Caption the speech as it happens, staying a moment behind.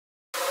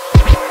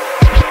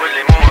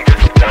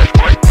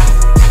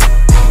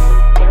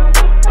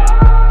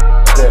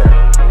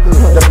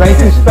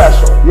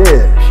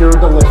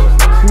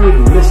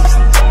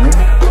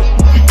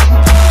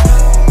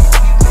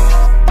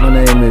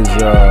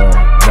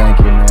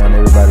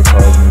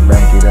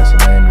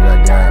person, man, that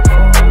I got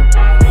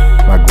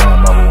from my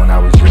grandmother when I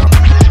was young.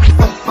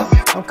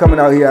 I'm coming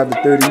out here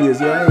after 30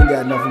 years. Yeah, I ain't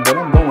got nothing, but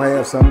I'm gonna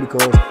have something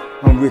because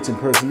I'm rich in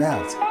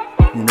personality,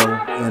 you know,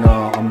 and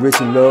I'm rich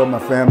in love. My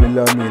family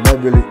love me, and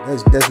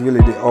that's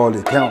really all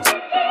that counts.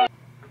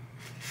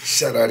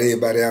 Shout out to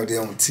everybody out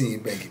there on Team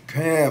Banky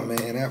Pound,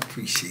 man. I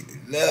appreciate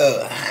the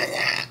love.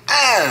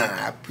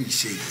 I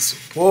appreciate the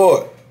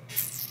support.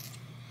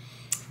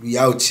 We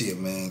out here,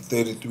 man.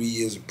 33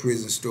 years of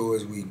prison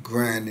stories. We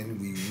grinding,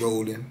 we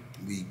rolling,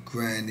 we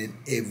grinding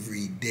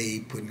every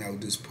day, putting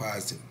out this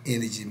positive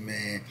energy,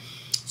 man.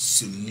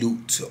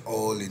 Salute to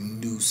all the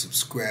new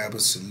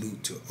subscribers.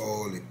 Salute to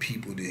all the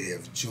people that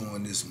have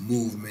joined this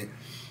movement.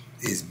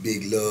 It's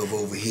big love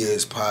over here.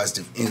 It's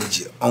positive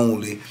energy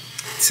only.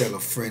 Tell a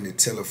friend to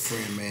tell a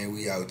friend, man.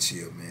 We out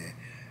here, man.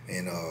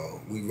 And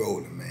we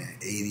rolling, man.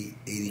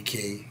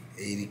 80K,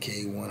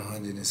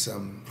 100 and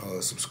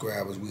something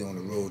subscribers. We on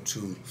the road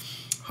to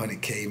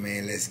 100K,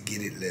 man. Let's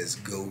get it. Let's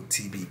go.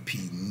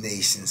 TBP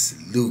Nation,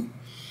 salute.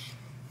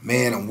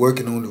 Man, I'm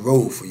working on the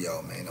road for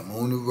y'all, man. I'm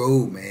on the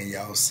road, man.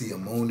 Y'all see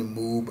I'm on the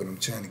move, but I'm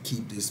trying to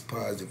keep this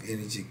positive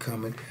energy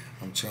coming.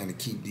 I'm trying to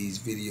keep these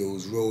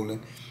videos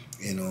rolling.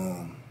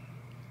 And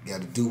got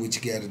to do what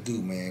you got to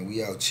do, man.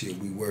 We out here.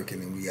 We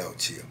working and we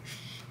out here.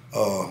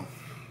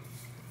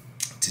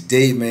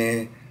 Today,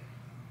 man,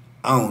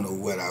 I don't know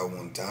what I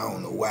want to. I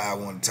don't know why I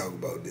want to talk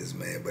about this,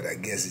 man. But I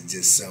guess it's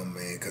just something,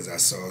 man, because I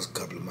saw a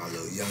couple of my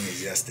little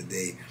youngins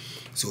yesterday,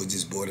 so it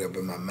just brought up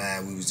in my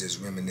mind. We was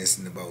just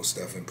reminiscing about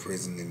stuff in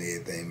prison and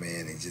everything,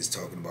 man, and just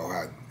talking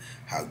about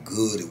how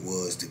good it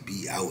was to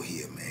be out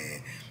here,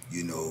 man.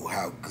 You know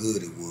how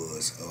good it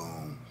was.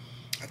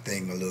 I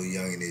think my little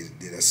youngin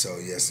that I saw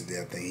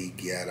yesterday, I think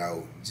he got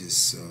out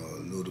just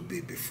a little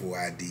bit before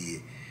I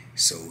did.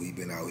 So he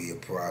been out here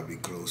probably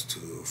close to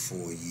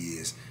 4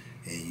 years.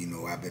 And, you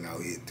know, I've been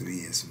out here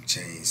 3 and some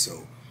change.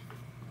 So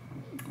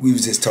we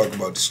was just talking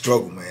about the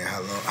struggle, man,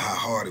 how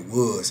hard it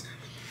was,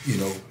 you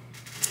know,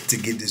 to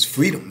get this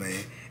freedom,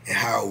 man. And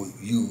how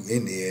you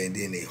in there and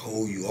then they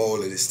hold you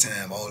all of this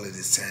time,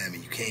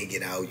 and you can't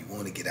get out. You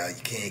want to get out,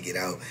 you can't get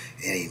out.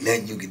 It ain't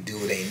nothing you can do.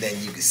 It ain't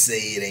nothing you can say.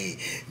 It ain't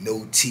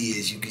no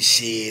tears you can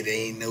shed. It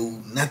ain't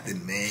no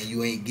nothing, man.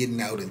 You ain't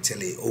getting out until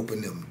they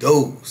open them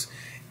doors.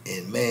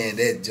 And, man,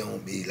 that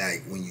don't be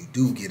like when you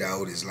do get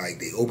out, it's like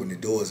they open the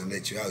doors and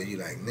let you out. You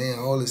like, man,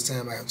 all this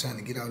time I'm trying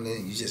to get out there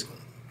and you just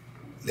gonna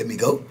let me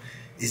go?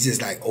 It's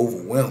just like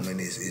overwhelming.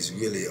 It's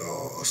really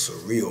a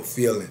surreal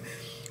feeling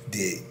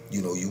that,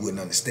 you know, you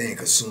wouldn't understand,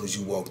 because as soon as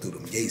you walk through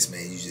them gates,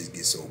 man, you just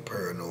get so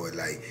paranoid.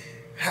 Like,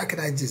 how could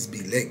I just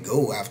be let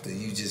go after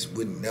you just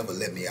wouldn't never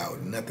let me out?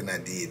 Nothing I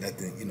did,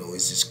 nothing, you know,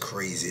 it's just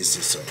crazy. It's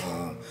just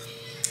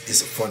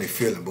it's a funny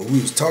feeling. But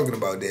we was talking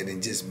about that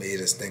and just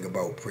made us think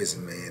about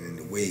prison, man, and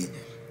the way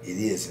it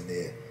is in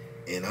there.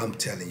 And I'm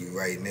telling you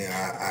right now,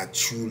 I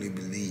truly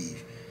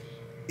believe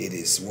it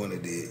is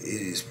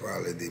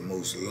probably the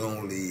most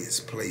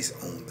loneliest place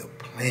on the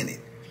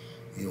planet.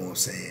 You know what I'm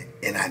saying?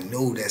 And I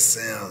know that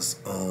sounds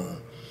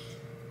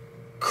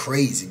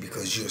crazy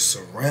because you're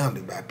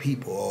surrounded by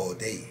people all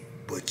day,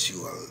 but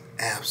you are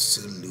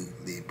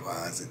absolutely,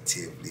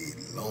 positively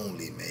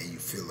lonely, man. You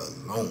feel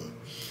alone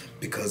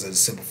because of the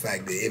simple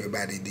fact that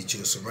everybody that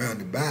you're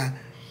surrounded by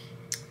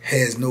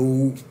has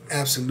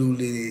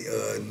absolutely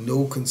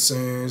no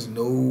concerns,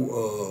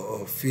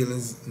 no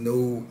feelings,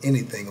 no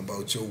anything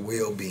about your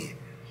well-being,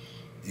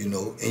 you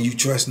know, and you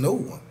trust no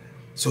one.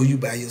 So you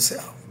by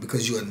yourself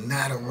because you are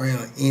not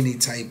around any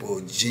type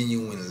of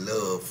genuine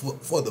love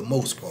for the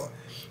most part.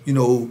 You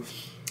know,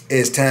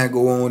 as time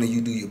go on and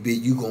you do your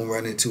bit, you gonna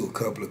run into a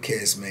couple of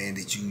cats, man,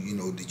 that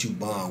you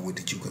bond with,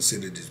 that you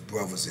consider as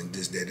brothers and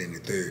this, that, and the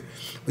third.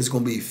 But it's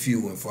gonna be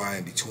few and far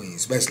in between.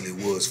 Especially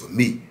it was for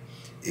me.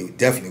 It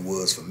definitely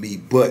was for me.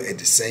 But at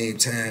the same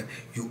time,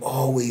 you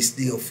always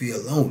still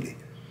feel lonely.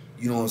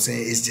 You know what I'm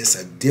saying? It's just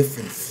a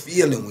different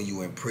feeling when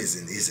you're in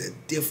prison. It's a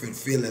different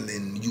feeling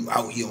than you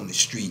out here on the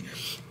street.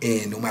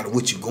 And no matter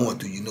what you're going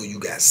through, you know you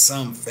got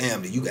some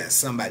family. You got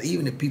somebody.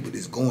 Even the people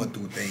that's going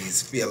through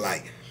things feel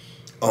like,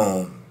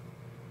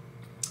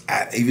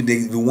 even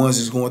the ones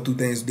that's going through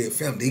things with their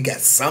family, they got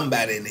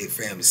somebody in their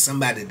family,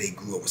 somebody they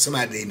grew up with,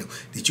 somebody they know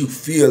that you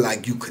feel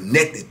like you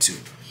connected to.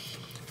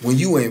 When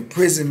you in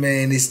prison,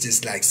 man, it's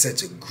just like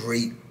such a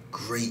great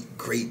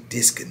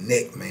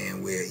disconnect,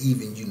 man, where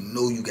even you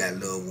know you got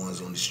loved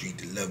ones on the street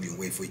that love you and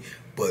wait for you,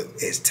 but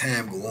as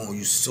time go on,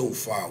 you so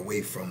far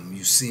away from them,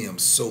 you see them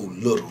so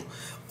little,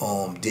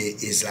 that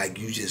it's like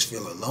you just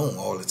feel alone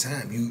all the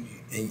time.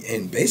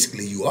 And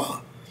basically you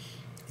are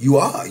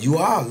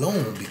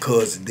alone,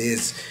 because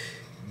there's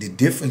the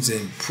difference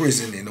in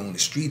prison and on the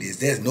street is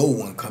there's no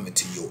one coming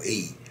to your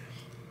aid.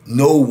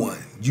 No one.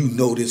 You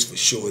know this for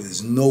sure.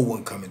 There's no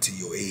one coming to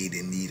your aid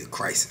in need of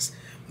crisis.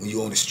 When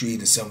you're on the street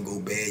and something go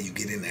bad, you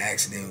get in an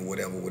accident or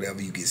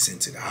whatever, you get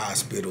sent to the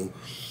hospital.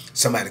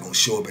 Somebody gonna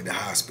show up at the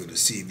hospital to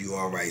see if you're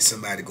all right.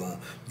 Somebody gonna,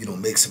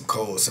 make some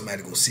calls.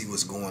 Somebody gonna see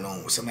what's going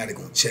on. Somebody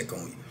gonna check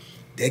on you.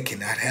 That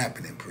cannot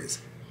happen in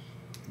prison.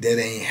 That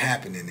ain't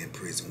happening in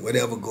prison.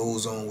 Whatever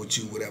goes on with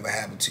you, whatever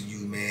happened to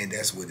you, man,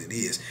 that's what it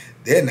is.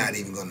 They're not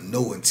even going to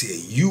know until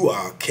you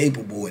are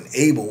capable and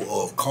able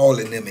of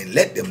calling them and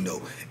let them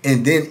know.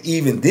 And then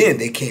even then,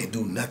 they can't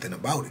do nothing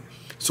about it.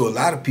 So a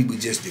lot of people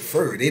just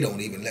defer. They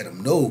don't even let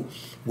them know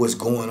what's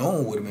going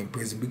on with them in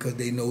prison because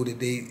they know that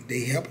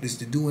they helpless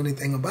to do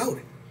anything about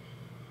it.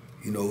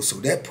 You know, so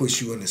that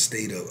puts you in a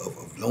state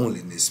of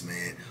loneliness,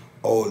 man,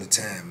 all the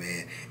time,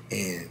 man.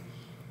 And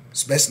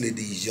especially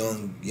these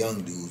young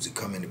dudes that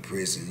come into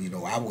prison. You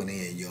know, I went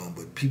in young,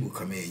 but people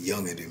come in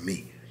younger than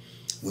me.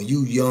 When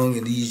you young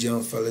and these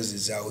young fellas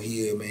is out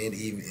here, man,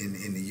 even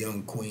in the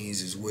young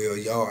queens as well,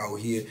 y'all out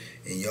here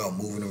and y'all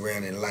moving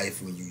around in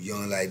life. When you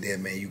young like that,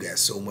 man, you got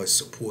so much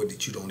support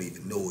that you don't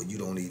even know it. You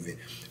don't even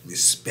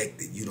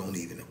respect it. You don't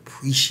even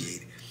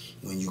appreciate it.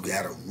 When you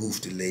got a roof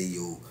to lay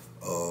your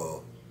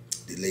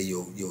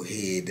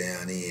head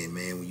down in,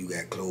 man, when you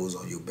got clothes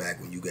on your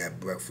back, when you got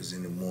breakfast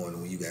in the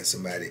morning, when you got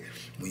somebody,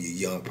 when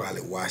you're young,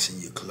 probably washing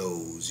your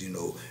clothes, you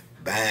know,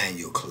 buying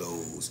your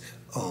clothes,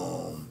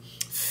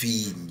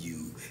 feeding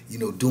you, you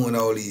know, doing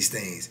all these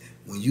things.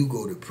 When you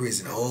go to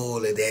prison, all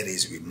of that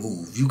is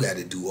removed. You got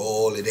to do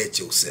all of that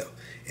yourself.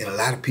 And a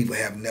lot of people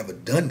have never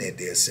done that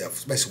themselves,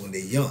 especially when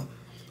they're young.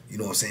 You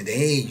know what I'm saying? They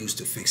ain't used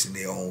to fixing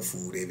their own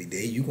food every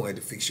day. You're going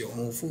to have to fix your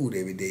own food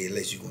every day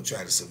unless you're going to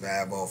try to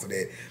survive off of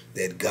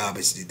that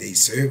garbage that they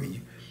serving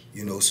you.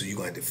 You know, so you're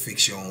going to have to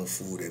fix your own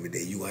food every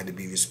day. You're going to have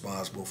to be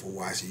responsible for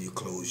washing your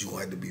clothes. You're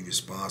going to have to be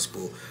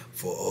responsible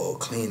for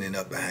cleaning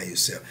up behind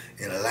yourself.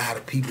 And a lot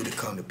of people that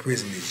come to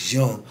prison is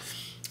young,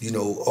 you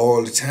know,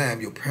 all the time.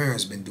 Your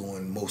parents been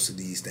doing most of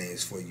these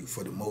things for you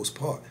for the most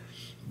part.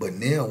 But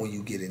now when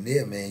you get in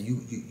there, man,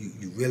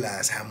 you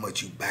realize how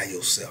much you by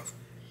yourself.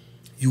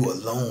 You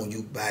alone,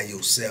 you by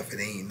yourself. It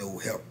ain't no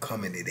help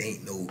coming. It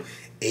ain't no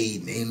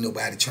aid. Ain't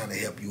nobody trying to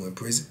help you in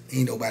prison.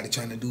 Ain't nobody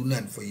trying to do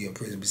nothing for you in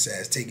prison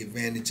besides take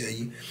advantage of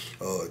you,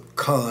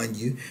 con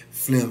you,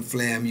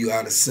 flam you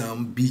out of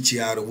something, beat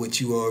you out of what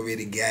you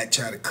already got,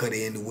 try to cut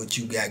into what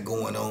you got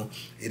going on.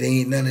 It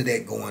ain't none of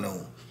that going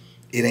on.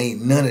 It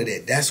ain't none of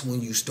that. That's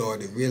when you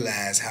start to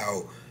realize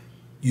how,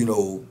 you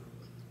know,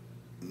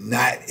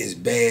 not as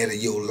bad of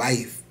your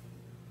life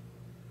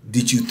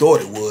that you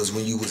thought it was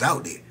when you was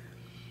out there.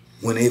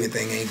 When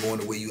everything ain't going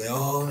the way you,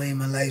 oh man,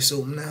 my life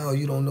so now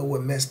you don't know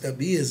what messed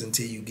up is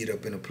until you get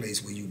up in a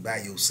place where you by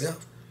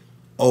yourself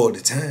all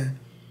the time.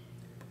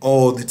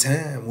 All the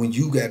time. When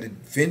you got to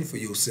fend for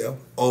yourself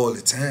all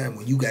the time.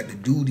 When you got to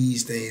do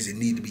these things that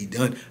need to be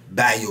done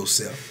by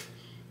yourself.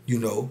 You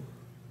know,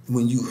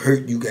 when you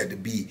hurt, you got to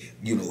be,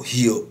 you know,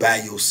 healed by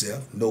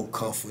yourself. No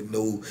comfort,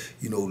 no,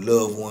 you know,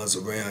 loved ones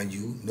around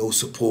you, no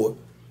support.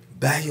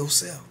 By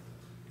yourself.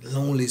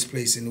 Loneliest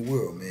place in the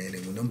world, man.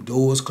 And when them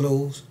doors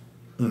close,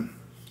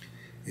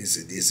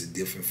 it's a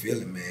different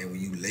feeling, man. When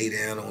you lay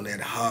down on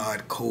that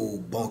hard,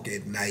 cold bunk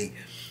at night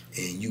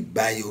and you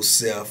by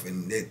yourself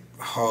and that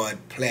hard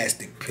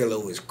plastic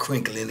pillow is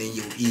crinkling in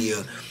your ear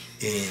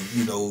and,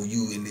 you know,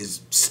 you in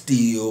this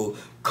steel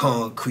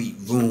concrete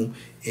room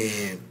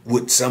and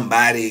with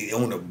somebody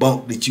on a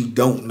bunk that you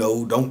don't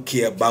know, don't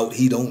care about,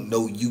 he don't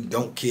know you,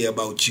 don't care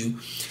about you,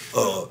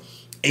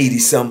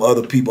 80-some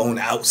other people on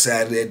the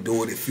outside of that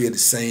door that feel the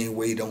same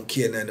way, don't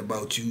care nothing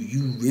about you.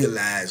 You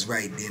realize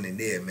right then and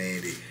there,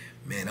 man, that,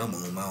 man, I'm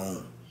on my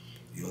own.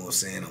 You know what I'm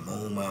saying? I'm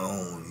on my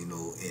own, you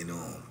know, and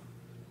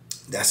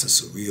that's a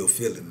surreal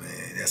feeling,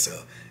 man. That's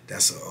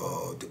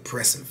a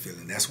depressing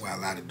feeling. That's why a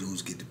lot of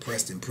dudes get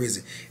depressed in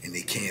prison and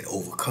they can't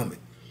overcome it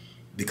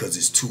because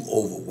it's too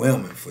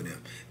overwhelming for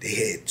them. They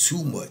had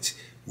too much,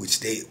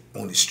 which they,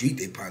 on the street,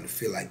 they probably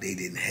feel like they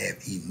didn't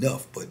have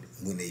enough. But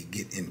when they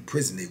get in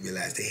prison, they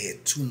realize they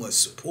had too much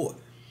support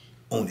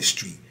on the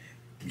street.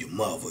 Your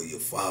mother, your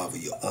father,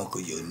 your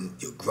uncle,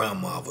 your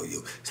grandmother,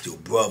 your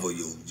brother,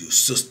 your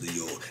sister,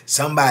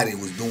 somebody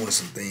was doing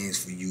some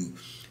things for you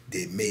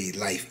that made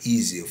life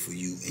easier for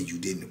you, and you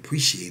didn't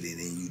appreciate it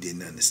and you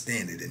didn't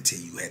understand it until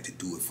you had to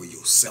do it for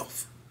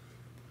yourself.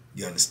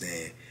 You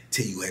understand?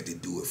 Till you had to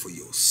do it for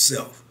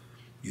yourself.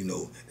 You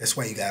know, that's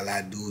why you got a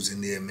lot of dudes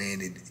in there, man,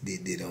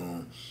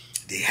 that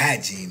their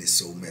hygiene is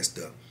so messed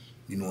up.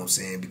 You know what I'm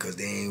saying? Because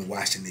they ain't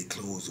washing their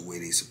clothes the way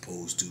they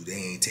supposed to. They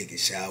ain't taking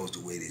showers the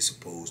way they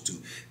supposed to.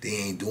 They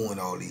ain't doing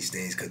all these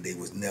things because they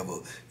was never,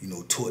 you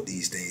know, taught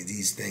these things.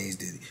 These things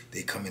that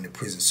they come into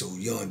prison so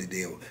young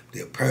that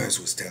their parents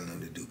was telling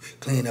them to do.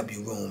 Clean up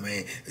your room,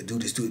 man. Do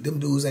this, do it. Them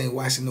dudes ain't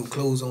washing no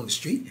clothes on the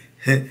street.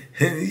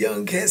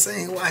 Young cats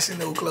ain't washing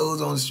no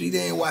clothes on the street.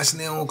 They ain't washing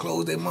their own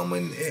clothes. Their mama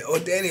or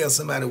daddy or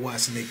somebody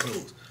washing their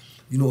clothes.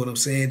 You know what I'm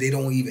saying? They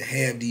don't even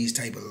have these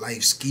type of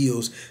life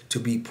skills to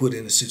be put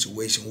in a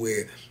situation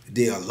where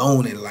they're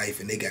alone in life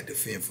and they got to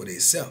fend for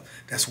themselves.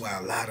 That's why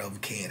a lot of them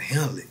can't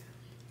handle it.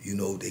 You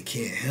know, they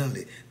can't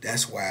handle it.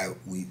 That's why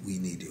we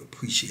need to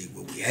appreciate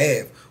what we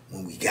have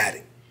when we got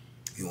it.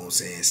 You know what I'm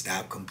saying?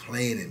 Stop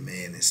complaining,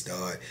 man, and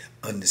start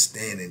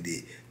understanding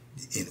that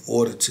in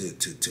order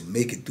to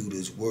make it through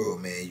this world,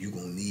 man, you're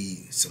going to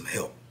need some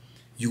help.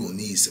 you're going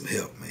to need some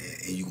help, man.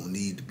 And you're going to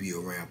need to be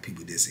around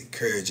people that's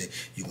encouraging.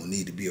 You're going to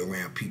need to be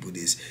around people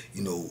that's,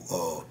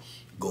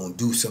 going to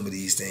do some of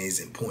these things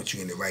and point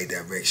you in the right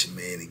direction,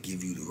 man, and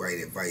give you the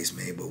right advice,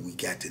 man. But we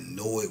got to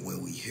know it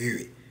when we hear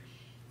it.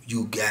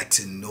 You got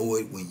to know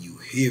it when you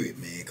hear it,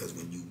 man, because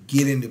when you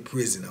get into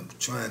prison, I'm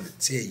trying to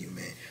tell you,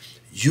 man,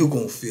 you're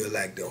going to feel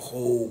like the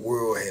whole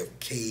world have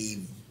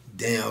caved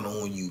down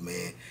on you,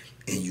 man,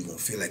 and you're going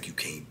to feel like you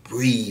can't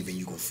breathe, and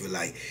you're going to feel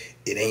like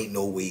it ain't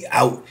no way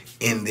out,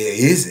 and there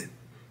isn't.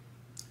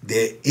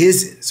 There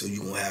isn't. So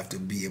you're going to have to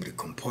be able to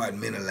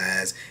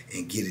compartmentalize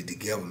and get it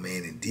together,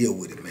 man, and deal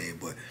with it, man.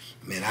 But,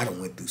 man, I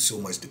done went through so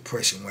much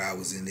depression while I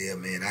was in there,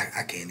 man,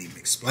 I can't even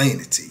explain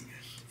it to you.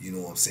 You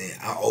know what I'm saying?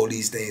 All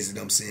these things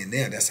that I'm saying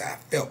now, that's how I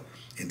felt.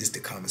 And this the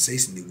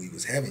conversation that we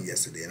was having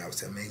yesterday. And I was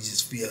telling, man, you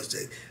just feel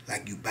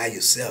like you by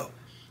yourself.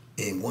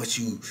 And once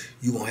you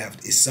going to have,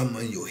 it's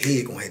something in your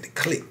head going to have to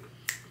click.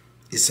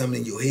 It's something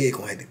in your head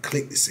going to have to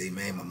click to say,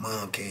 man, my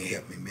mom can't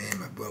help me, man.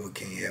 My brother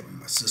can't help me.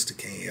 My sister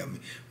can't help me.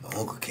 My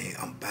uncle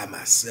can't. I'm by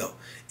myself.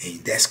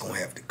 And that's going to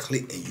have to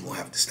click, and you're going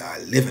to have to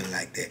start living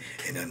like that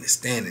and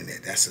understanding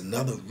that. That's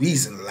another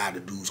reason a lot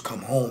of dudes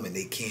come home and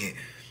they can't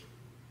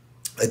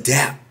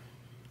adapt.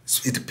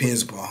 It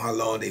depends upon how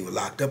long they were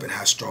locked up and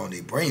how strong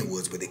their brain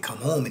was, but they come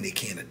home and they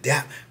can't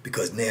adapt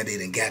because now they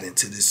done got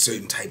into this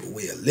certain type of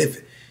way of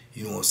living.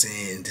 You know what I'm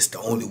saying? This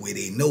the only way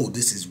they know.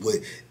 This is what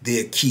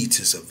their key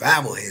to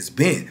survival has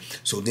been.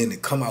 So then to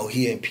come out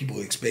here and people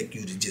expect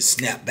you to just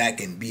snap back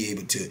and be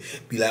able to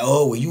be like,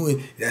 oh, well, you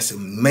in, that's the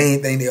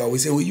main thing they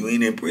always say, well, you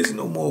ain't in prison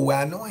no more. Well,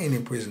 I know I ain't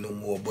in prison no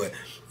more, but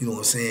you know what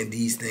I'm saying?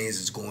 These things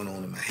is going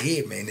on in my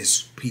head, man.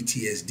 This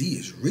PTSD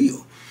is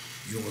real.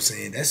 You know what I'm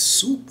saying? That's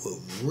super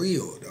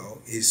real, dog.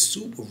 It's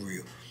super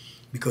real.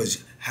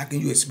 Because how can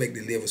you expect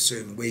to live a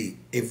certain way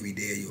every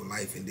day of your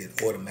life and then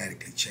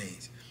automatically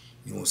change?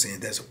 You know what I'm saying?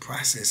 That's a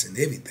process and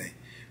everything.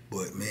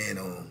 But, man,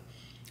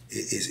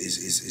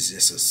 it's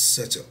just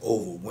such an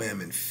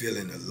overwhelming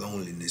feeling of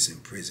loneliness in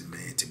prison,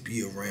 man, to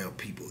be around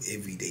people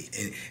every day.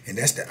 And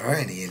that's the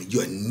irony, and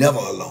you're never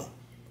alone.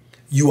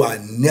 You are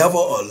never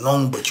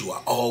alone, but you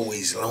are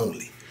always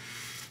lonely.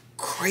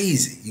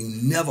 Crazy. You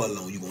never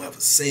alone. You're going to have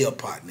a cell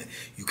partner.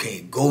 You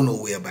can't go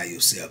nowhere by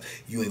yourself.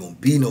 You ain't going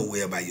to be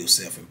nowhere by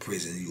yourself in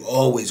prison. You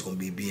always going to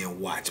be being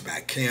watched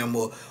by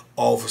camera,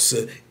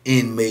 officer,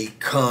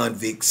 inmate,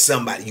 convict,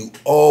 somebody. You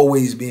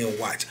always being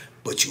watched,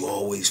 but you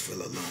always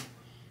feel alone.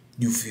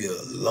 You feel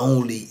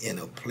lonely in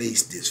a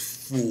place that's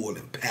full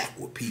and packed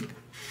with people.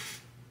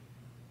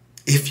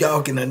 If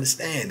y'all can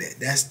understand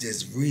that, that's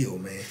just real,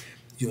 man.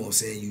 You know what I'm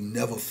saying? You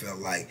never felt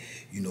like,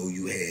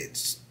 you had,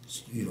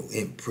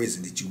 in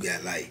prison that you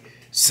got like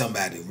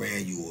somebody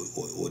around you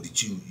or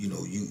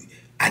that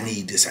I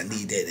need this, I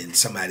need that, and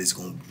somebody's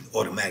going to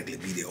automatically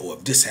be there. Or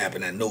if this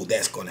happened, I know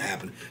that's going to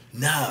happen.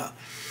 Nah.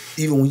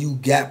 Even when you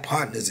got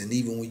partners and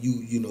even when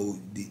you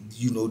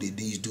know that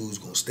these dudes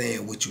going to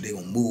stand with you, they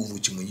going to move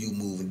with you when you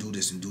move and do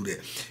this and do that,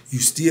 you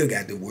still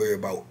got to worry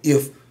about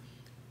if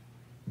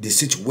the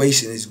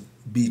situation is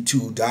be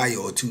too dire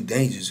or too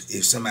dangerous,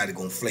 if somebody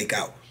going to flake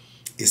out.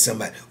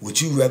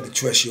 Would you rather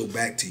trust your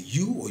back to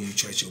you or you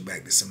trust your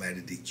back to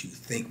somebody that you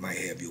think might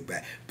have your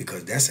back?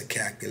 Because that's a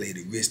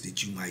calculated risk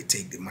that you might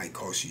take that might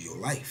cost you your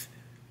life.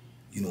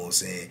 You know what I'm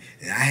saying?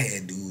 And I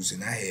had dudes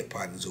and I had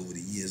partners over the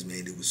years,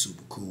 man, that was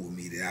super cool with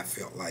me that I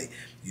felt like,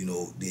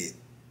 that,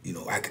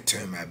 I could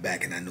turn my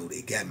back and I know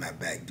they got my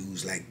back.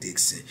 Dudes like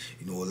Dixon,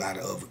 a lot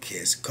of other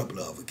cats, a couple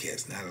of other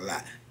cats, not a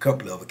lot, a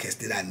couple of other cats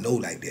that I know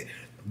like that.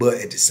 But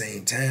at the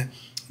same time,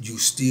 you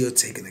still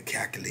taking a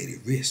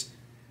calculated risk.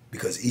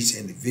 Because each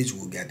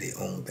individual got their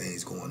own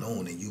things going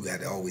on, and you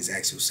got to always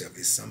ask yourself,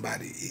 is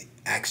somebody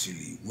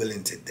actually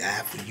willing to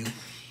die for you?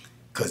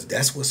 Because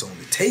that's what's on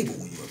the table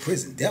when you're in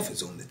prison. Death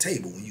is on the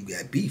table. When you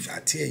got beef, I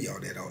tell y'all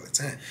that all the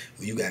time.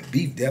 When you got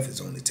beef, death is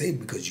on the table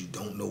because you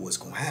don't know what's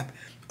going to happen.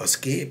 A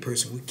scared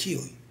person would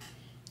kill you.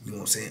 You know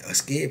what I'm saying? A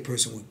scared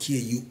person would kill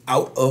you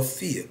out of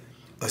fear.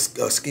 A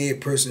scared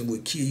person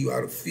would kill you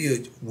out of fear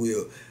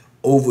will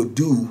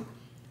overdo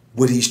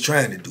what he's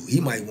trying to do.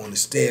 He might want to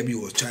stab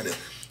you or try to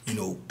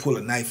pull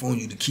a knife on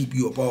you to keep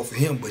you up off of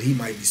him, but he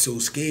might be so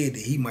scared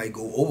that he might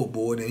go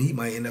overboard and he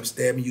might end up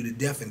stabbing you to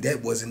death, and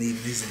that wasn't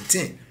even his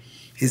intent.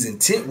 His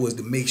intent was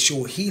to make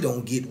sure he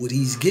don't get what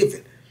he's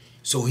given.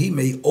 So he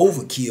may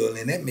overkill,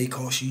 and that may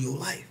cost you your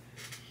life.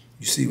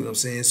 You see what I'm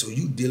saying? So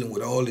you dealing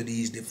with all of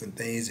these different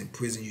things in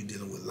prison. You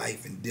dealing with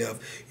life and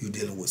death. You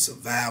dealing with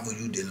survival.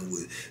 You dealing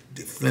with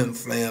the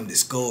flim-flam, the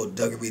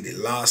skullduggery, the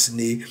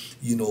larceny,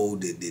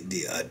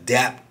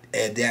 the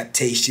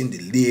adaptation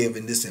to live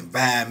in this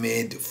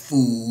environment, the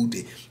food,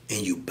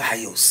 and you by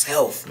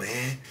yourself,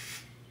 man.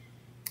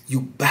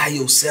 You by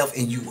yourself,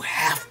 and you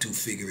have to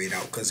figure it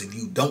out, because if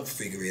you don't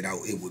figure it out,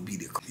 it would be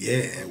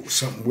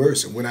something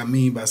worse. And what I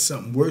mean by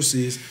something worse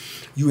is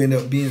you end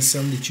up being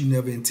something that you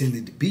never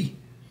intended to be.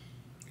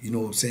 You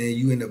know what I'm saying?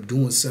 You end up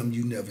doing something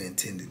you never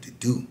intended to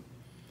do.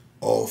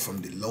 All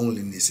from the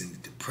loneliness and the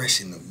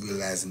depression of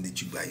realizing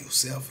that you by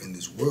yourself in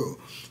this world,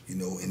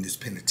 in this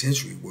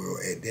penitentiary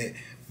world at that.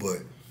 But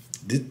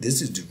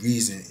This is the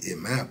reason,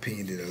 in my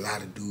opinion, that a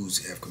lot of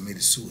dudes have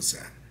committed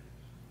suicide.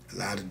 A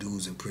lot of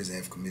dudes in prison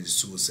have committed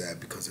suicide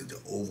because of the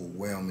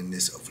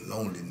overwhelmingness of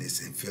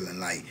loneliness and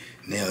feeling like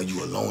now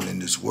you're alone in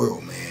this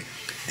world, man.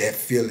 That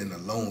feeling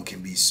alone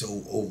can be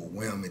so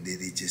overwhelming that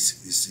it's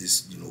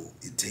just, you know,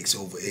 it takes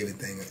over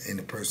everything in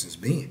the person's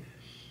being.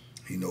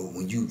 You know,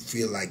 when you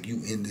feel like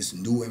you in this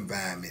new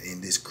environment, in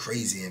this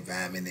crazy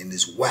environment, in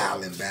this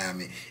wild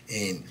environment,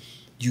 and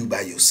you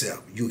by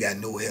yourself, you got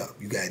no help,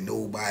 you got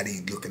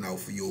nobody looking out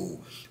for your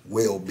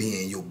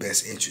well-being, your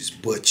best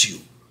interest but you.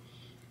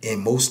 And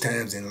most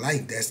times in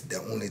life, that's the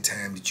only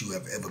time that you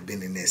have ever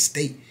been in that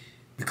state,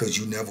 because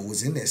you never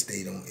was in that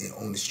state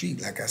on the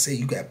street. Like I say,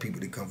 you got people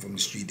that come from the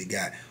street that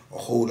got a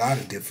whole lot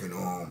of different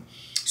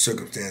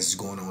circumstances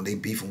going on. They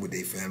beefing with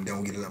their family, they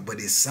don't get along. But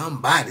it's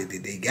somebody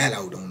that they got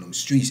out on them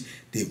streets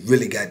that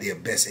really got their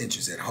best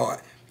interests at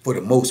heart. For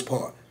the most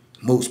part,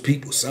 most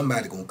people,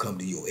 somebody gonna come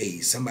to your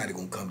aid. Somebody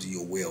gonna come to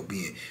your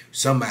well-being.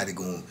 Somebody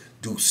gonna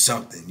do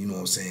something, you know what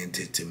I'm saying,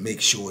 to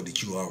make sure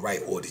that you all right,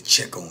 or to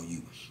check on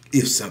you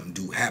if something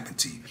do happen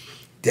to you.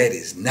 That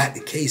is not the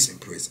case in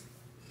prison.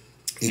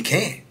 It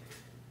can,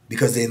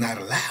 because they're not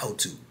allowed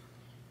to.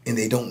 And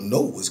they don't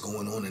know what's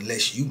going on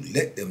unless you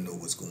let them know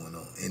what's going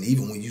on. And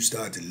even when you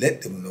start to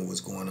let them know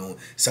what's going on,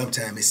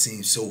 sometimes it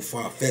seems so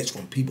far-fetched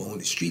from people on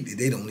the street that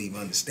they don't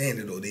even understand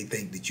it, or they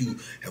think that you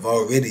have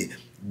already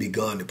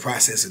begun the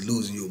process of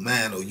losing your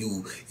mind, or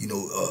you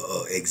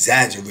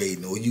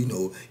exaggerating, or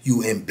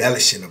you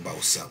embellishing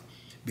about something,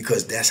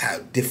 because that's how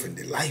different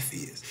the life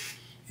is,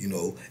 you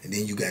know. And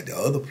then you got the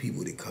other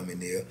people that come in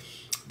there,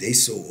 they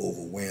so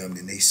overwhelmed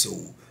and they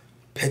so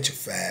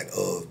petrified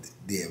of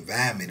the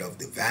environment, of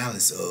the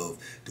violence, of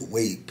the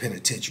way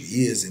penitentiary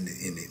is, and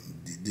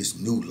this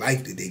new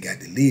life that they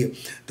got to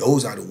live.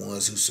 Those are the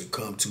ones who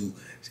succumb to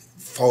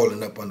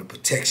falling up under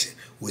protection,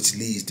 which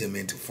leads them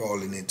into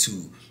falling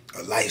into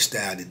a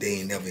lifestyle that they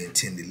ain't never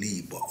intend to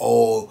leave, but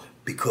all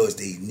because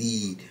they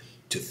need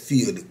to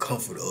feel the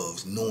comfort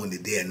of knowing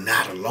that they're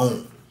not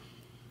alone.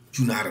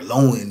 You're not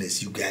alone in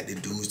this. You got the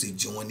dudes that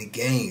join the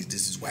gangs.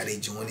 This is why they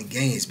join the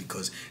gangs,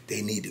 because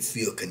they need to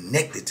feel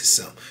connected to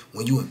something.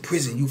 When you're in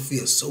prison, you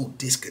feel so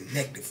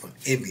disconnected from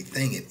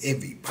everything and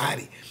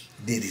everybody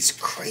that it's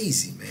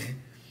crazy,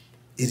 man.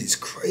 It is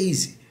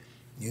crazy.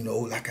 You know,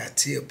 like I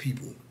tell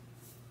people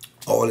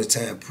all the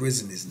time,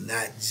 prison is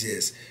not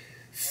just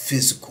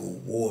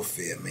physical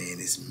warfare, man.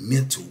 It's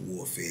mental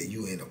warfare.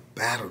 You're in a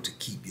battle to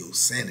keep your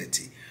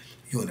sanity.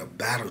 You're in a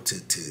battle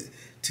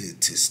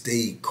to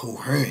stay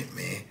coherent,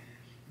 man.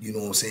 You know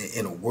what I'm saying?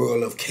 In a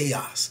world of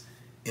chaos,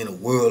 in a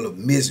world of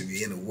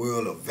misery, in a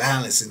world of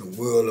violence, in a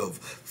world of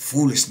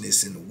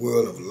foolishness, in a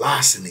world of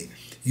larceny,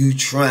 you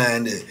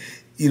trying to,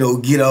 you know,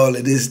 get all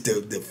of this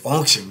to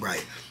function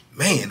right.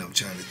 Man, I'm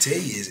trying to tell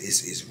you,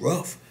 it's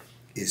rough.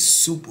 It's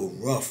super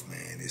rough,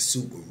 man. It's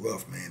super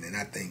rough, man. And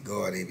I thank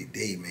God every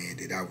day, man,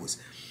 that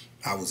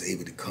I was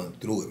able to come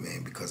through it,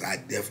 man, because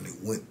I definitely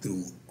went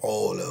through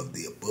all of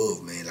the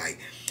above, man. Like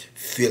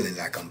feeling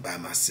like I'm by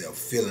myself,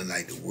 feeling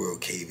like the world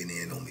caving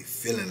in on me,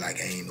 feeling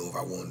like I ain't know if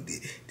I wanted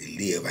to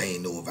live. I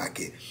ain't know if I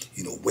could,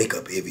 you know, wake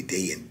up every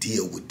day and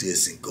deal with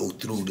this and go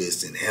through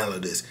this and handle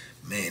this.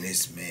 Man,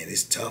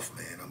 it's tough,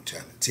 man. I'm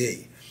trying to tell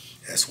you.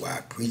 That's why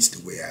I preach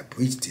the way I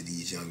preach to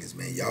these youngins,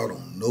 man. Y'all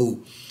don't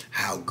know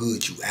how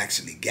good you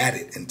actually got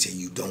it until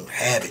you don't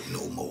have it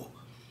no more.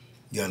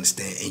 You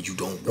understand? And you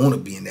don't want to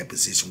be in that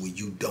position where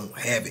you don't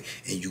have it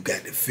and you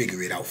got to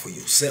figure it out for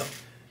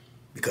yourself.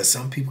 Because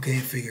some people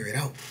can't figure it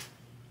out.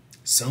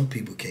 Some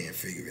people can't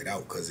figure it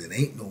out because it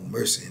ain't no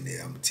mercy in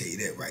there. I'm going to tell you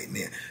that right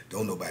now.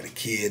 Don't nobody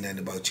care nothing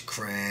about you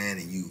crying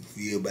and you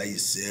feel by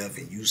yourself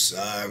and you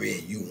sorry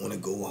and you want to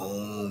go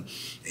home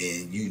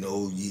and you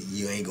know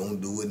you ain't going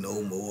to do it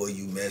no more.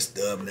 You messed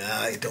up.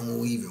 Nah, it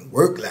don't even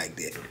work like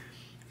that.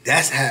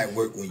 That's how it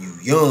worked when you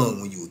young,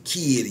 when you a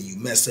kid and you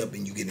mess up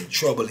and you get in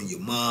trouble and your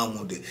mom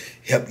want to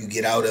help you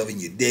get out of it and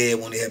your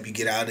dad want to help you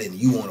get out of it and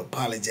you want to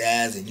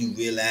apologize and you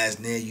realize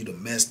now you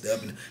done messed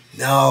up. And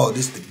no,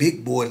 this the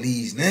big boy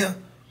leaves now.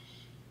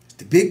 It's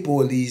the big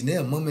boy leaves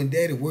now. Mom and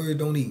daddy word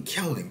don't even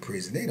count in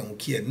prison. They don't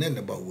care nothing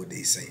about what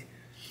they say.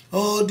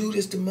 Oh, do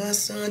this to my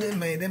son. That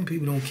man, them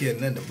people don't care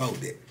nothing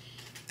about that.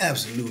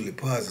 Absolutely,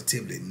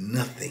 positively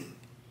nothing.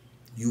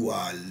 You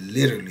are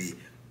literally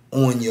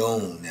on your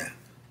own now.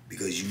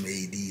 Because you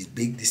made these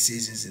big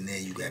decisions and now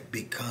you got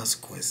big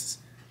consequences,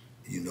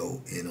 you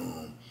know,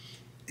 and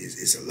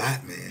it's a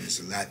lot, man.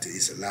 It's a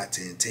lot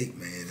to intake,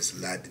 man. It's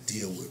a lot to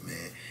deal with,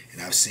 man.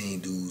 And I've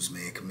seen dudes,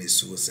 man, commit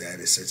suicide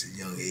at such a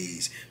young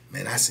age.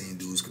 Man, I seen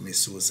dudes commit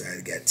suicide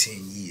that got 10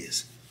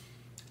 years.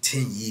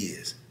 10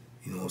 years.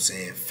 You know what I'm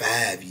saying?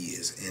 5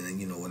 years. And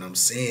you know, when I'm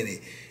saying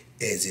it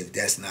as if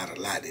that's not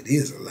a lot, it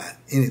is a lot.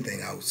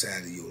 Anything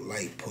outside of your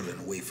life, pulling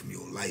away from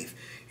your life,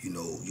 you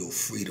know, your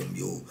freedom,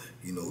 your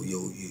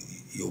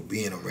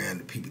being around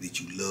the people that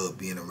you love,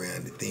 being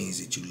around the things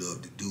that you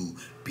love to do,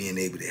 being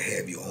able to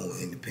have your own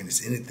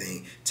independence,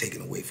 anything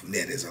taken away from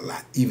that is a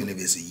lot. Even if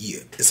it's a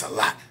year, it's a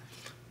lot.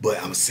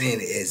 But I'm saying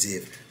it as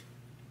if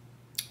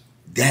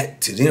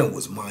that to them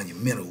was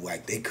monumental.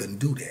 Like, they couldn't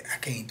do that. I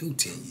can't do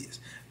 10 years.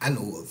 I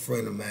know a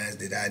friend of mine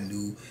that I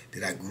knew,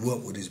 that I grew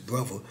up with, his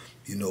brother,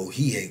 you know,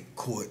 he had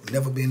caught,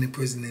 never been in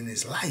prison in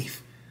his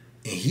life.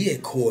 And he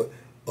had caught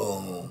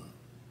a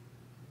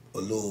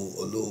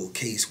little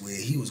case where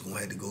he was going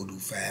to have to go do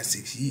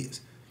 5-6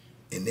 years.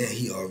 And then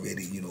he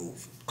already, you know,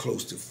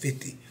 close to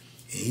 50.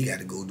 And he got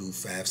to go do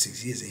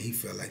 5-6 years, and he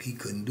felt like he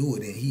couldn't do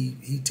it, and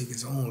he took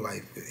his own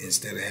life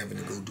instead of having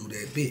to go do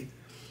that bit.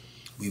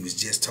 We was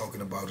just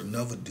talking about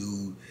another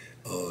dude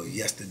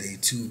yesterday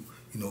too,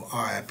 you know,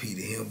 R.I.P.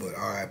 to him, but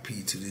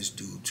R.I.P. to this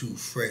dude too,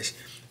 Fresh.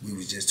 We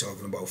was just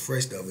talking about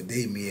Fresh the other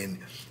day, me and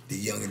the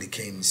youngin' that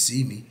came to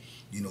see me,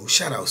 you know,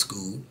 shout out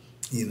school,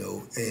 you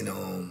know,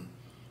 and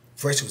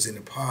Fresh was in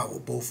the pod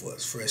with both of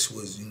us. Fresh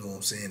was, you know what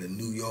I'm saying, a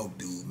New York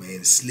dude, man,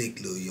 a slick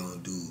little young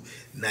dude,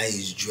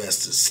 nice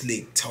dresser,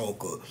 slick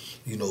talker,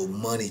 you know,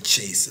 money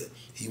chaser.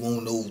 He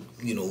won't no,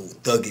 you know,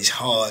 thuggish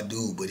hard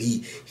dude, but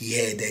he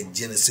had that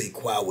je ne sais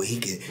quoi where he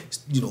can,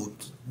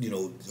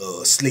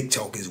 slick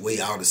talk his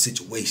way out of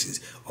situations,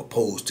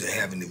 opposed to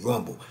having to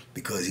rumble,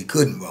 because he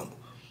couldn't rumble.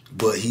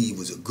 But he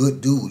was a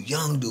good dude,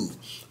 young dude.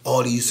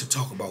 All he used to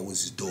talk about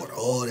was his daughter.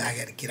 Oh, I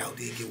got to get out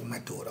there and get with my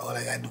daughter. All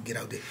I got to do get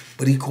out there.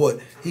 But he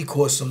caught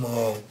some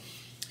HELL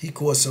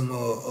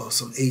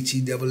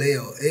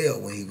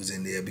when he was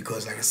in there,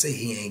 because, like I say,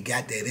 he ain't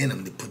got that in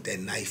him to put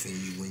that knife in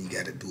you when you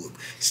got to do it.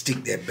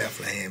 Stick that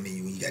Bethlehem in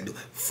you when you got to do it.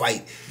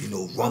 Fight, you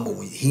know, rumble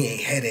when he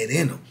ain't had that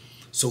in him.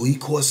 So he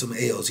caught some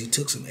L's. He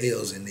took some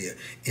L's in there,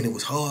 and it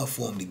was hard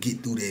for him to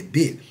get through that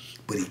bit,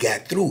 but he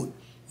got through it.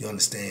 You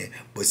understand?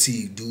 But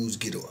see, dudes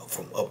get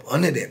from up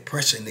under that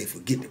pressure, and they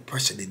forget the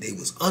pressure that they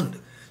was under.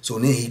 So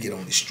then he get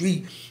on the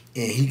street,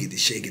 and he get to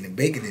shaking and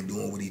baking and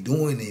doing what he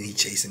doing, and he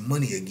chasing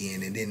money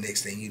again. And then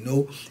next thing you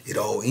know, it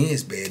all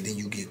ends bad. Then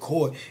you get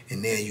caught,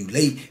 and then you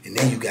late, and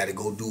then you got to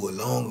go do a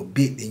longer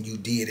bit than you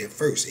did at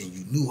first. And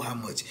you knew how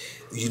much,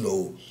 you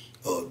know,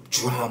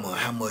 drama,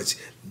 how much,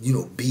 you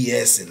know,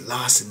 BS and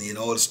larceny and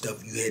all the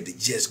stuff you had to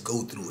just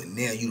go through, and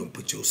now you don't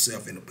put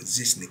yourself in a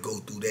position to go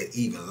through that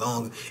even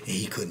longer, and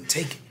he couldn't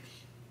take it.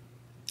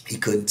 He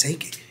couldn't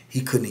take it.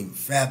 He couldn't even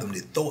fathom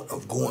the thought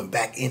of going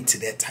back into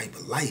that type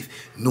of life,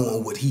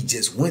 knowing what he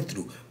just went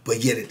through.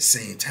 But yet at the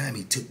same time,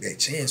 he took that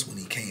chance when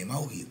he came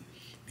out here,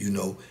 you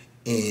know,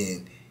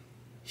 and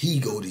he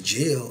go to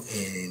jail,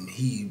 and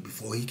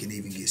before he can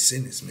even get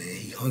sentenced, man,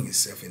 he hung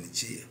himself in the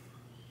jail.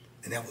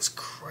 And that was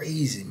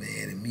crazy,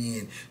 man. And me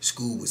and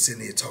School was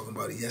sitting there talking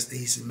about it yesterday.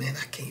 He said, man,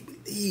 I can't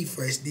believe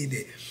Fresh did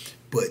that.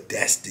 But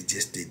that's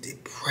just the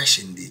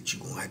depression that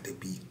you're going to have to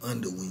be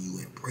under when you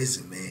in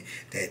prison, man.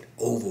 That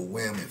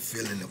overwhelming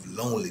feeling of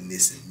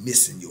loneliness and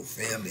missing your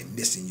family and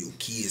missing your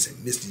kids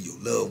and missing your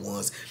loved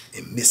ones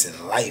and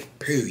missing life,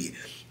 period.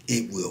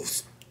 It will,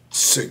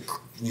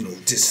 you know,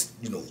 just,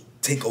 you know,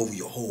 take over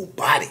your whole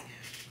body,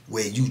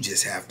 where you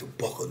just have to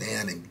buckle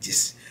down and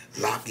just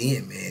lock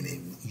in, man,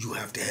 and you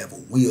have to have a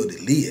will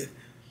to live.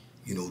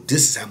 You know,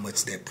 this is how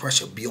much that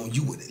pressure be on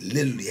you. Would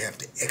literally have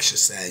to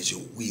exercise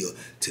your will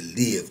to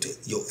live,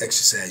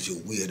 exercise your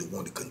will to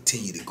want to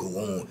continue to go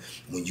on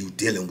when you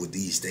dealing with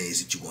these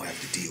things that you're going to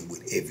have to deal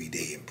with every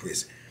day in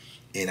prison.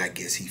 And I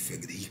guess he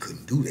figured he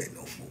couldn't do that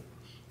no more.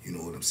 You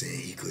know what I'm saying?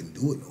 He couldn't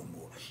do it no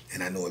more.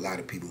 And I know a lot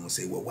of people going to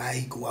say, well, why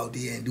he go out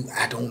there and do?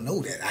 I don't know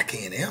that. I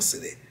can't answer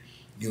that.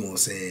 You know what I'm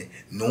saying?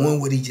 Knowing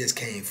what he just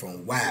came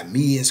from, why?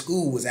 Me in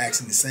School was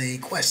asking the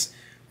same question.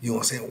 You know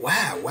what I'm saying?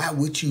 Why? Why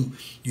would you,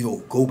 you know,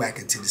 go back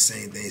into the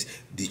same things?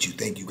 Did you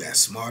think you got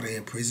smarter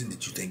in prison?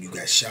 Did you think you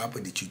got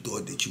sharper? Did you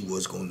thought that you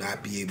was going to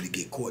not be able to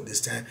get caught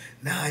this time?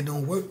 Nah, it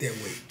don't work that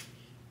way.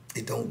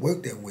 It don't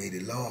work that way.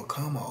 The law of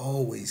karma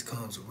always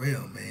comes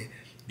around, man.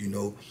 You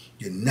know,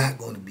 you're not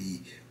going to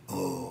be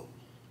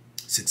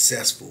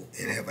successful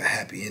and have a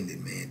happy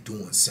ending, man,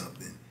 doing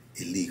something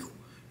illegal.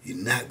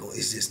 You're not going,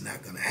 it's just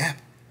not going to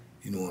happen.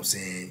 You know what I'm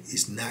saying?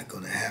 It's not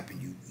going to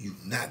happen. You're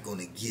not going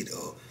to get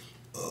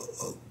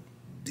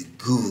the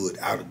good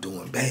out of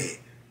doing bad.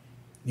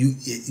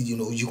 You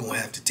know, you're going to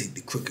have to take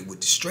the crooked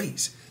with the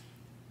straights.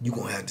 You're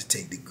going to have to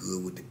take the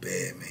good with the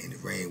bad, man,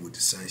 the rain with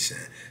the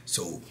sunshine.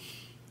 So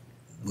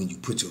when you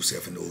put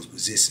yourself in those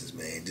positions,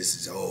 man, this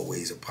is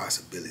always a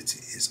possibility.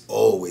 It's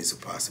always a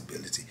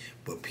possibility.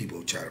 But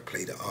people try to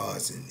play the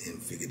odds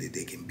and figure that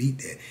they can beat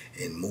that.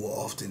 And more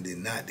often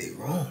than not, they're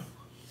wrong.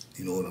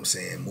 You know what I'm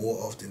saying?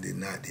 More often than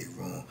not, they're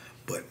wrong.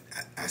 But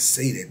I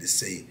say that to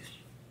say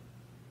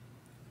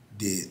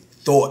the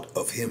thought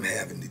of him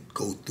having to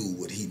go through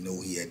what he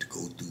know he had to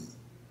go through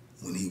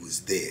when he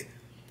was there,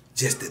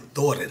 just the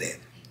thought of that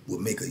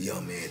would make a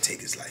young man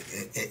take his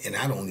life. And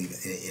I don't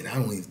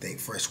even think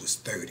Fresh was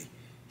 30.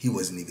 He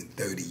wasn't even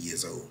 30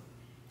 years old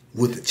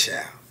with a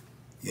child.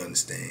 You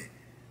understand?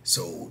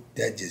 So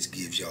that just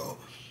gives y'all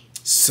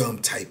some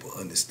type of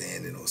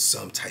understanding or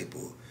some type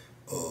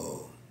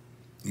of,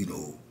 you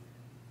know,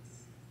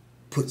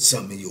 put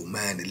something in your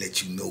mind to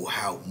let you know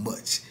how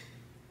much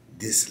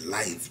this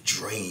life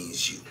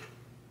drains you.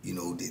 You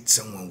know, that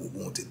someone would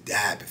want to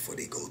die before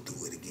they go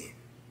through it again.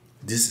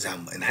 This is how,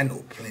 and I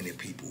know plenty of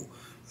people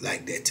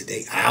like that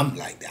today. I'm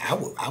like that.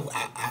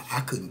 I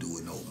couldn't do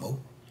it no more.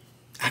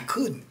 I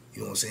couldn't.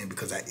 You know what I'm saying?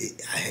 Because I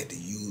had to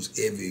use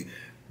every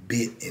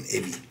bit and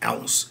every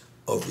ounce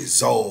of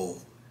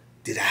resolve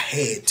that I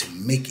had to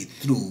make it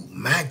through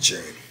my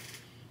journey.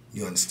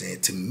 You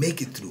understand? To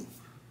make it through.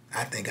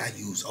 I think I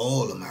used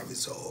all of my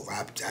resolve.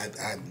 I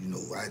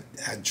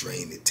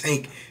drained the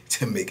tank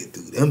to make it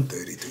through them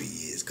 33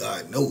 years.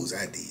 God knows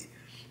I did.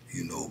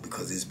 You know,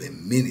 because there's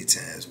been many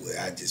times where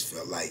I just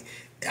felt like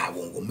I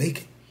won't go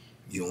make it.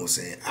 You know what I'm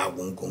saying? I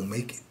won't go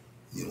make it.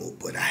 You know,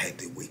 but I had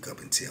to wake up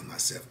and tell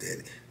myself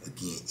that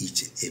again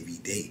each and every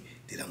day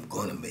that I'm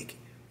gonna make it.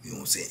 You know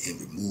what I'm saying?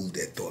 And remove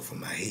that thought from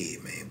my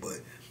head, man.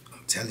 But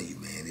I'm telling you,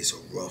 man, it's a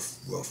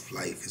rough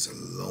life. It's a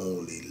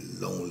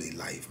lonely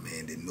life,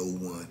 man, that no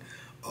one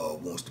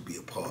wants to be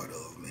a part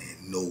of, man.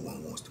 No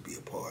one wants to be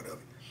a part of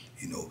it.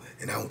 You know,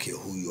 and I don't care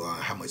who you are,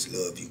 how much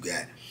love you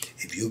got.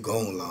 If you're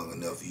gone long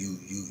enough, you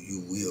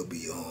will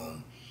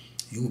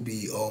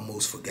be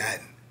almost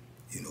forgotten.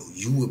 You know,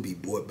 you will be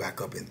brought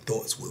back up in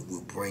thoughts where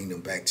we'll bring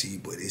them back to you,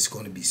 but it's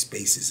going to be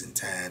spaces and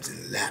times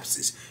and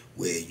lapses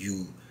where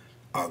you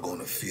are going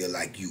to feel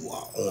like you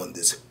are on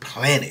this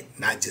planet,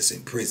 not just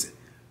in prison,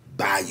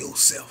 by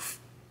yourself.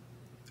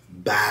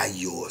 By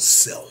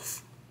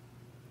yourself.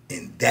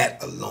 And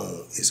that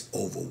alone is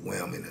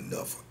overwhelming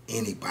enough for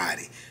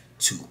anybody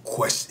to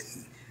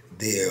question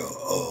their,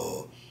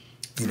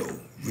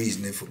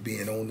 reasoning for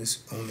being on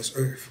this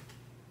earth.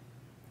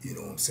 You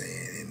know what I'm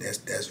saying? And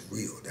that's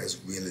real. That's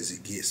real as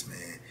it gets,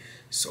 man.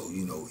 So,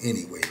 you know,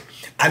 anyway,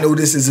 I know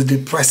this is a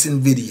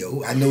depressing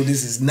video. I know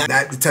this is not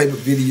the type of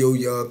video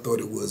y'all thought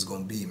it was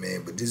going to be,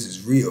 man. But this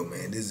is real,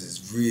 man. This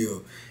is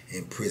real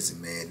in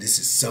prison, man. This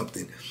is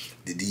something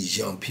that these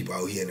young people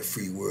out here in the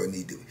free world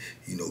need to,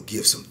 you know,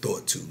 give some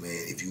thought to,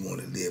 man. If you want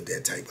to live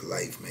that type of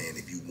life, man.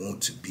 If you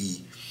want to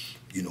be,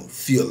 you know,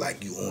 feel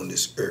like you on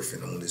this earth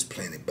and on this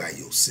planet by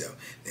yourself.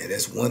 Now,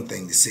 that's one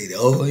thing to say that,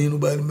 oh, ain't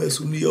nobody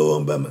mess with me, oh,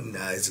 I'm by my...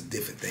 Nah, it's a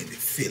different thing to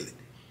feel it.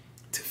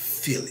 To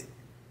feel it.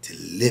 To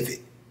live it.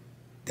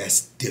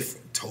 That's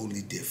different.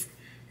 Totally different.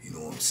 You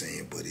know what I'm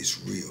saying? But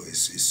it's real. It's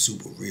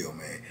super real,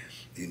 man.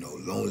 You know,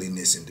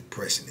 loneliness and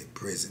depression in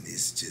prison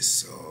is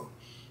just,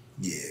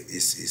 yeah,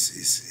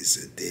 it's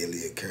a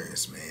daily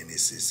occurrence, man.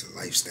 It's a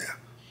lifestyle.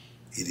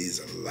 It is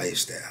a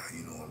lifestyle,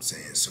 you know what I'm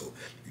saying? So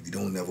if you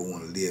don't ever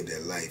want to live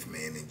that life,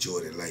 man, enjoy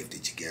the life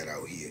that you got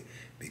out here,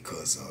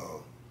 because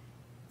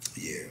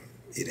yeah,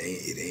 it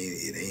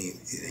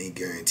ain't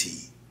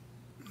guaranteed.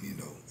 You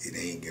know, it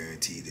ain't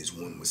guaranteed. There's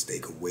one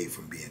mistake away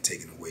from being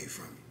taken away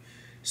from you.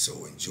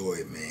 So enjoy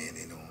it, man.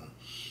 And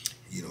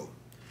you know,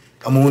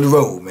 I'm on the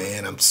road,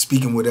 man. I'm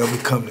speaking whatever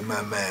come to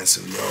my mind. So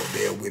y'all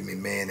bear with me,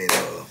 man, and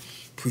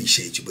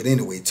appreciate you. But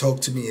anyway,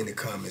 talk to me in the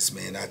comments,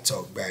 man. I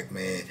talk back,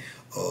 man.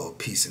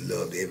 Peace and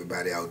love to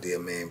everybody out there,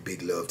 man.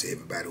 Big love to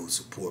everybody who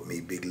support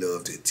me. Big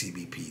love to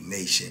TBP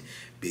Nation.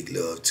 Big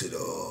love to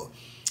the,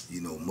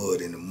 you know,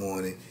 Mud in the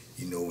Morning.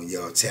 You know, when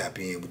y'all tap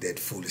in with that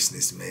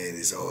foolishness, man,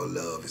 it's all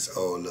love. It's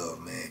all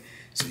love, man.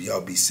 So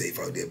y'all be safe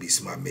out there. Be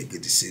smart. Make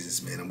good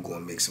decisions, man. I'm going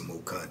to make some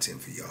more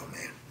content for y'all,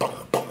 man.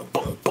 Boom, boom,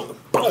 boom, boom,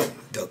 boom.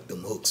 Duck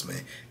them hooks,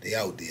 man. They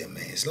out there,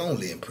 man. It's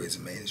lonely in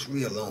prison, man. It's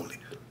real lonely.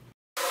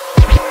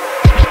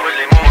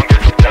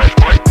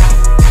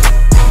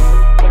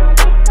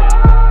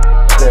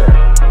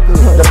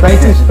 The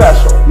banking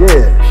special.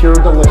 Yeah. Pure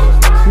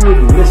deliciousness. Pure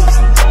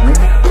deliciousness,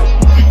 man.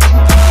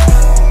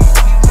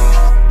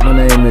 My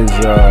name is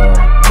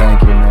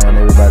Banky, man.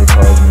 Everybody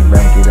calls me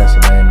Banky. That's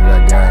the name that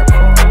I got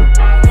from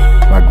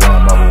my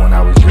grandmother when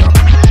I was young.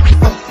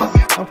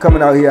 I'm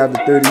coming out here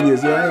after 30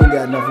 years. Yeah, I ain't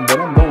got nothing, but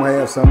I'm going to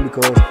have something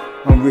because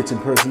I'm rich in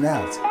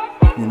personality.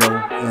 You know,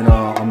 and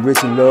I'm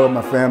rich in love.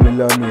 My family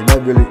love me, and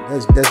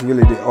that's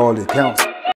really all that counts.